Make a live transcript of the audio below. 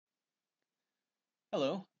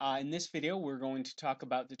Hello. In this video, we're going to talk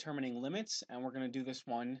about determining limits, and we're going to do this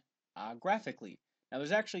one graphically. Now,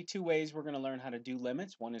 there's actually two ways we're going to learn how to do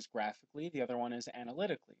limits. One is graphically, the other one is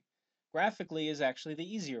analytically. Graphically is actually the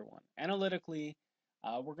easier one. Analytically,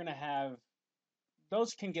 we're going to have,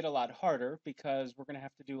 those can get a lot harder because we're going to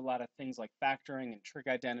have to do a lot of things like factoring and trig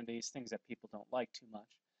identities, things that people don't like too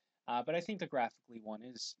much. But I think the graphically one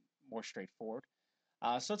is more straightforward.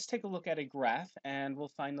 So let's take a look at a graph, and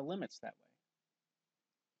we'll find the limits that way.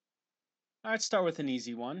 All right, let's start with an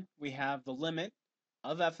easy one. We have the limit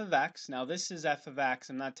of f of x. Now this is f of x.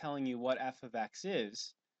 I'm not telling you what f of x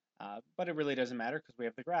is, but it really doesn't matter because we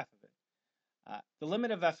have the graph of it. The limit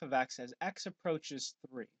of f of x as x approaches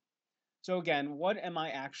 3. So again, what am I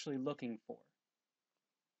actually looking for?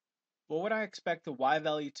 What would I expect the y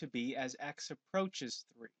value to be as x approaches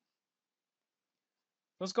 3?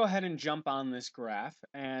 Let's go ahead and jump on this graph,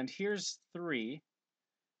 and here's 3.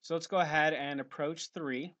 So let's go ahead and approach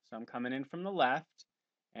 3. So I'm coming in from the left,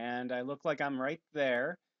 and I look like I'm right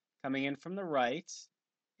there. Coming in from the right,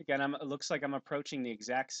 again, it looks like I'm approaching the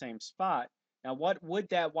exact same spot. Now, what would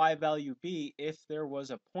that y value be if there was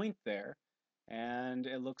a point there? And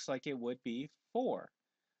it looks like it would be 4.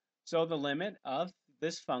 So the limit of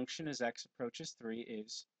this function as x approaches 3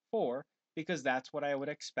 is 4, because that's what I would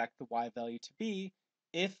expect the y value to be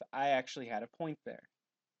if I actually had a point there.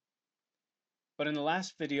 But in the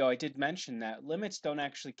last video, I did mention that limits don't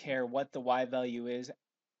actually care what the y value is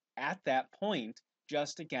at that point,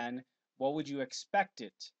 just again, what would you expect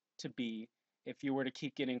it to be if you were to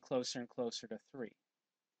keep getting closer and closer to 3?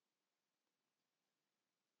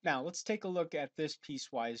 Now, let's take a look at this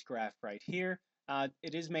piecewise graph right here.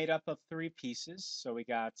 It is made up of 3 pieces. So we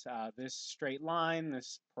got this straight line,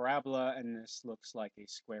 this parabola, and this looks like a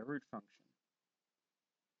square root function.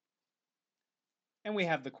 And we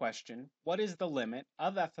have the question, what is the limit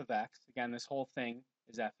of f of x? Again, this whole thing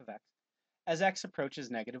is f of x, as x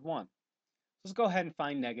approaches -1. So let's go ahead and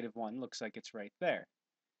find -1. Looks like it's right there.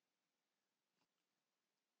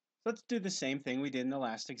 So let's do the same thing we did in the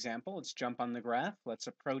last example. Let's jump on the graph. Let's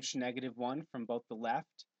approach -1 from both the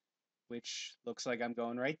left, which looks like I'm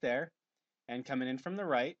going right there, and coming in from the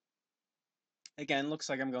right. Again, looks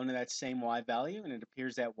like I'm going to that same y value, and it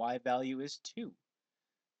appears that y value is 2.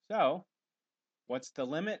 So what's the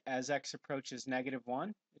limit as x approaches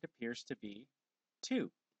 -1? It appears to be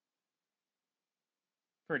 2.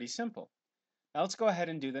 Pretty simple. Now let's go ahead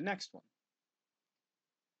and do the next one.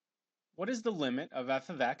 What is the limit of f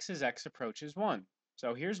of x as x approaches 1?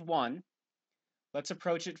 So here's 1. Let's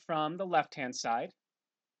approach it from the left-hand side.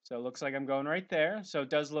 So it looks like I'm going right there. So it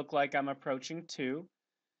does look like I'm approaching 2.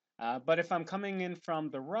 But if I'm coming in from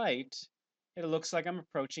the right, it looks like I'm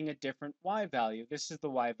approaching a different y value. This is the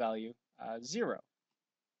y value 0.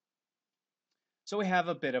 So we have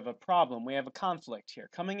a bit of a problem. We have a conflict here.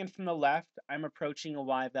 Coming in from the left, I'm approaching a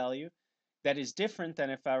y value that is different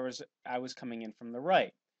than if I was coming in from the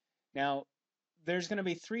right. Now, there's going to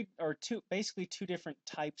be basically two different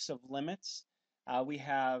types of limits. We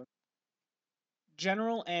have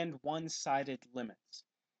general and one-sided limits.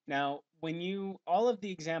 Now, all of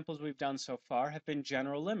the examples we've done so far have been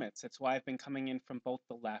general limits. That's why I've been coming in from both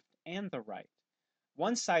the left and the right.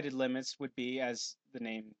 One-sided limits would be, as the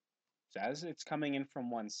name says, it's coming in from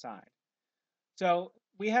one side. So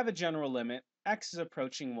we have a general limit. X is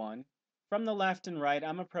approaching 1. From the left and right,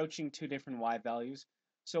 I'm approaching 2 different y values.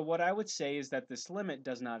 So what I would say is that this limit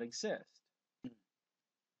does not exist.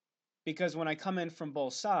 Because when I come in from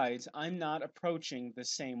both sides, I'm not approaching the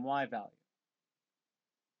same y value.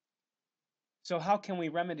 So how can we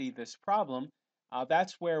remedy this problem?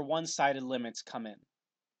 That's where one-sided limits come in.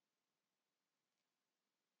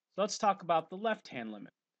 So let's talk about the left-hand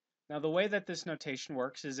limit. Now the way that this notation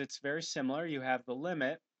works is it's very similar. You have the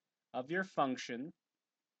limit of your function,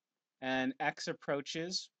 and x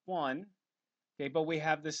approaches 1. Okay, but we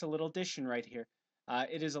have this little addition right here.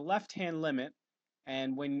 It is a left-hand limit,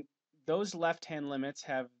 and when those left-hand limits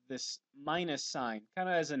have this minus sign, kind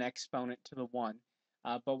of as an exponent to the 1,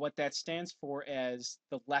 but what that stands for is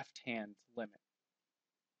the left-hand limit.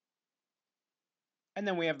 And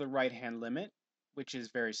then we have the right-hand limit, which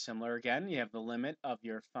is very similar again. You have the limit of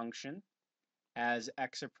your function as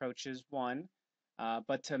x approaches 1,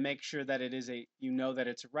 but to make sure that it is that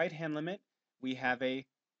it's a right-hand limit, we have a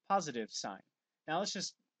positive sign. Now let's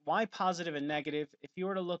just, why positive and negative? If you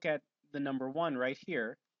were to look at the number 1 right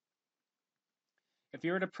here, if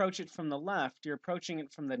you were to approach it from the left, you're approaching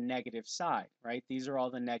it from the negative side, right? These are all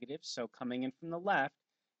the negatives, so coming in from the left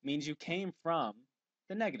means you came from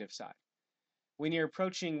the negative side. When you're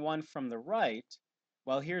approaching 1 from the right,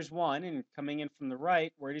 well, here's 1, and coming in from the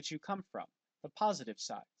right, where did you come from? The positive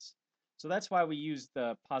sides. So that's why we use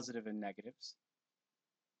the positive and negatives.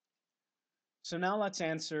 So now let's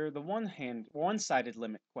answer the one-sided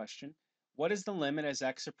limit question. What is the limit as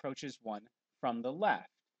x approaches 1 from the left?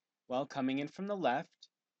 Well, coming in from the left,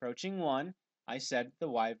 approaching 1, I said the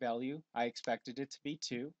y value, I expected it to be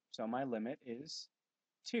 2, so my limit is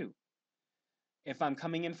 2. If I'm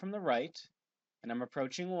coming in from the right, and I'm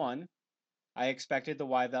approaching 1, I expected the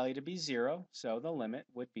y value to be 0, so the limit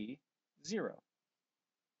would be 0.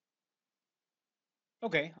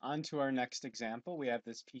 Okay, on to our next example. We have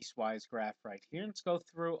this piecewise graph right here. Let's go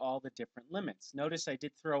through all the different limits. Notice I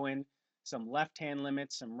did throw in some left-hand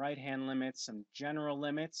limits, some right-hand limits, some general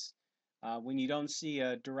limits. When you don't see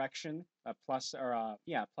a direction, a plus or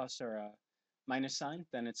a minus sign,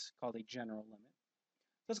 then it's called a general limit.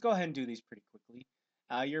 Let's go ahead and do these pretty quickly.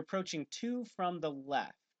 You're approaching 2 from the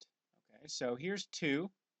left. Okay, so here's 2.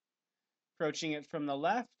 Approaching it from the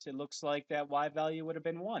left, it looks like that y value would have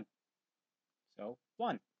been 1. So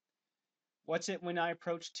 1. What's it when I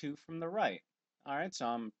approach 2 from the right? All right, so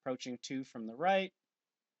I'm approaching 2 from the right.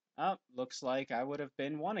 Oh, looks like I would have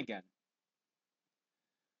been 1 again.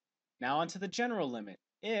 Now onto the general limit.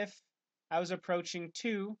 If I was approaching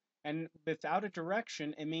 2 and without a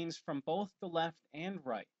direction, it means from both the left and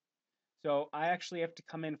right. So I actually have to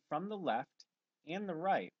come in from the left and the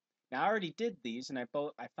right. Now I already did these and I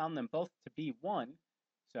found them both to be 1.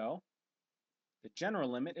 So the general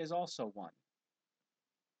limit is also 1.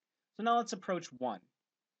 So now let's approach 1.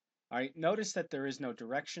 All right, notice that there is no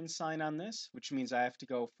direction sign on this, which means I have to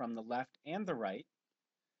go from the left and the right.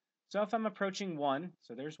 So if I'm approaching 1,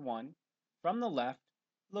 so there's 1, from the left,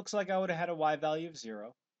 looks like I would have had a y value of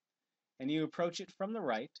 0. And you approach it from the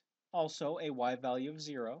right, also a y value of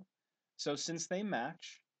 0. So since they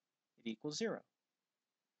match, it equals 0.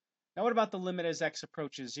 Now what about the limit as x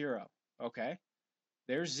approaches 0? Okay,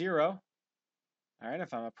 there's 0. All right,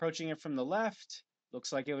 if I'm approaching it from the left,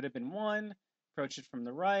 looks like it would have been 1. Approach it from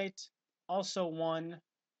the right, also 1.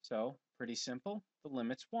 So pretty simple, the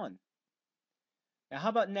limit's 1. Now how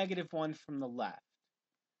about -1 from the left?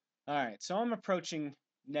 All right, so I'm approaching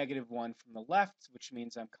 -1 from the left, which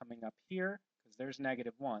means I'm coming up here because there's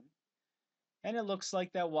 -1. And it looks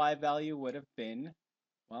like that y value would have been,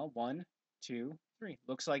 well, 1, 2, 3.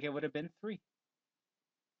 Looks like it would have been 3.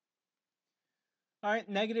 All right,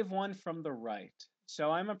 -1 from the right. So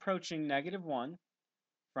I'm approaching -1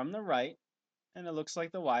 from the right, and it looks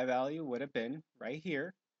like the y value would have been right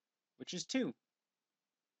here, which is 2.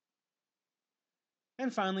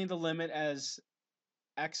 And finally, the limit as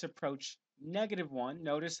x approach -1,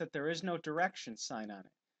 notice that there is no direction sign on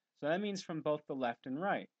it. So that means from both the left and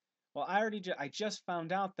right. Well, I just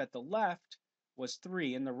found out that the left was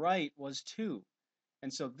 3 and the right was 2.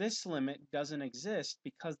 And so this limit doesn't exist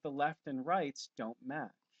because the left and rights don't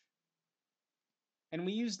match. And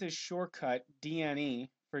we use this shortcut DNE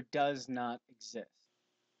for does not exist.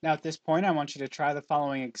 Now at this point, I want you to try the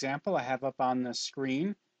following example I have up on the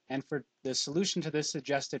screen. And for the solution to this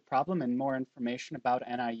suggested problem and more information about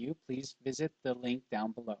NIU, please visit the link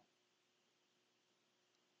down below.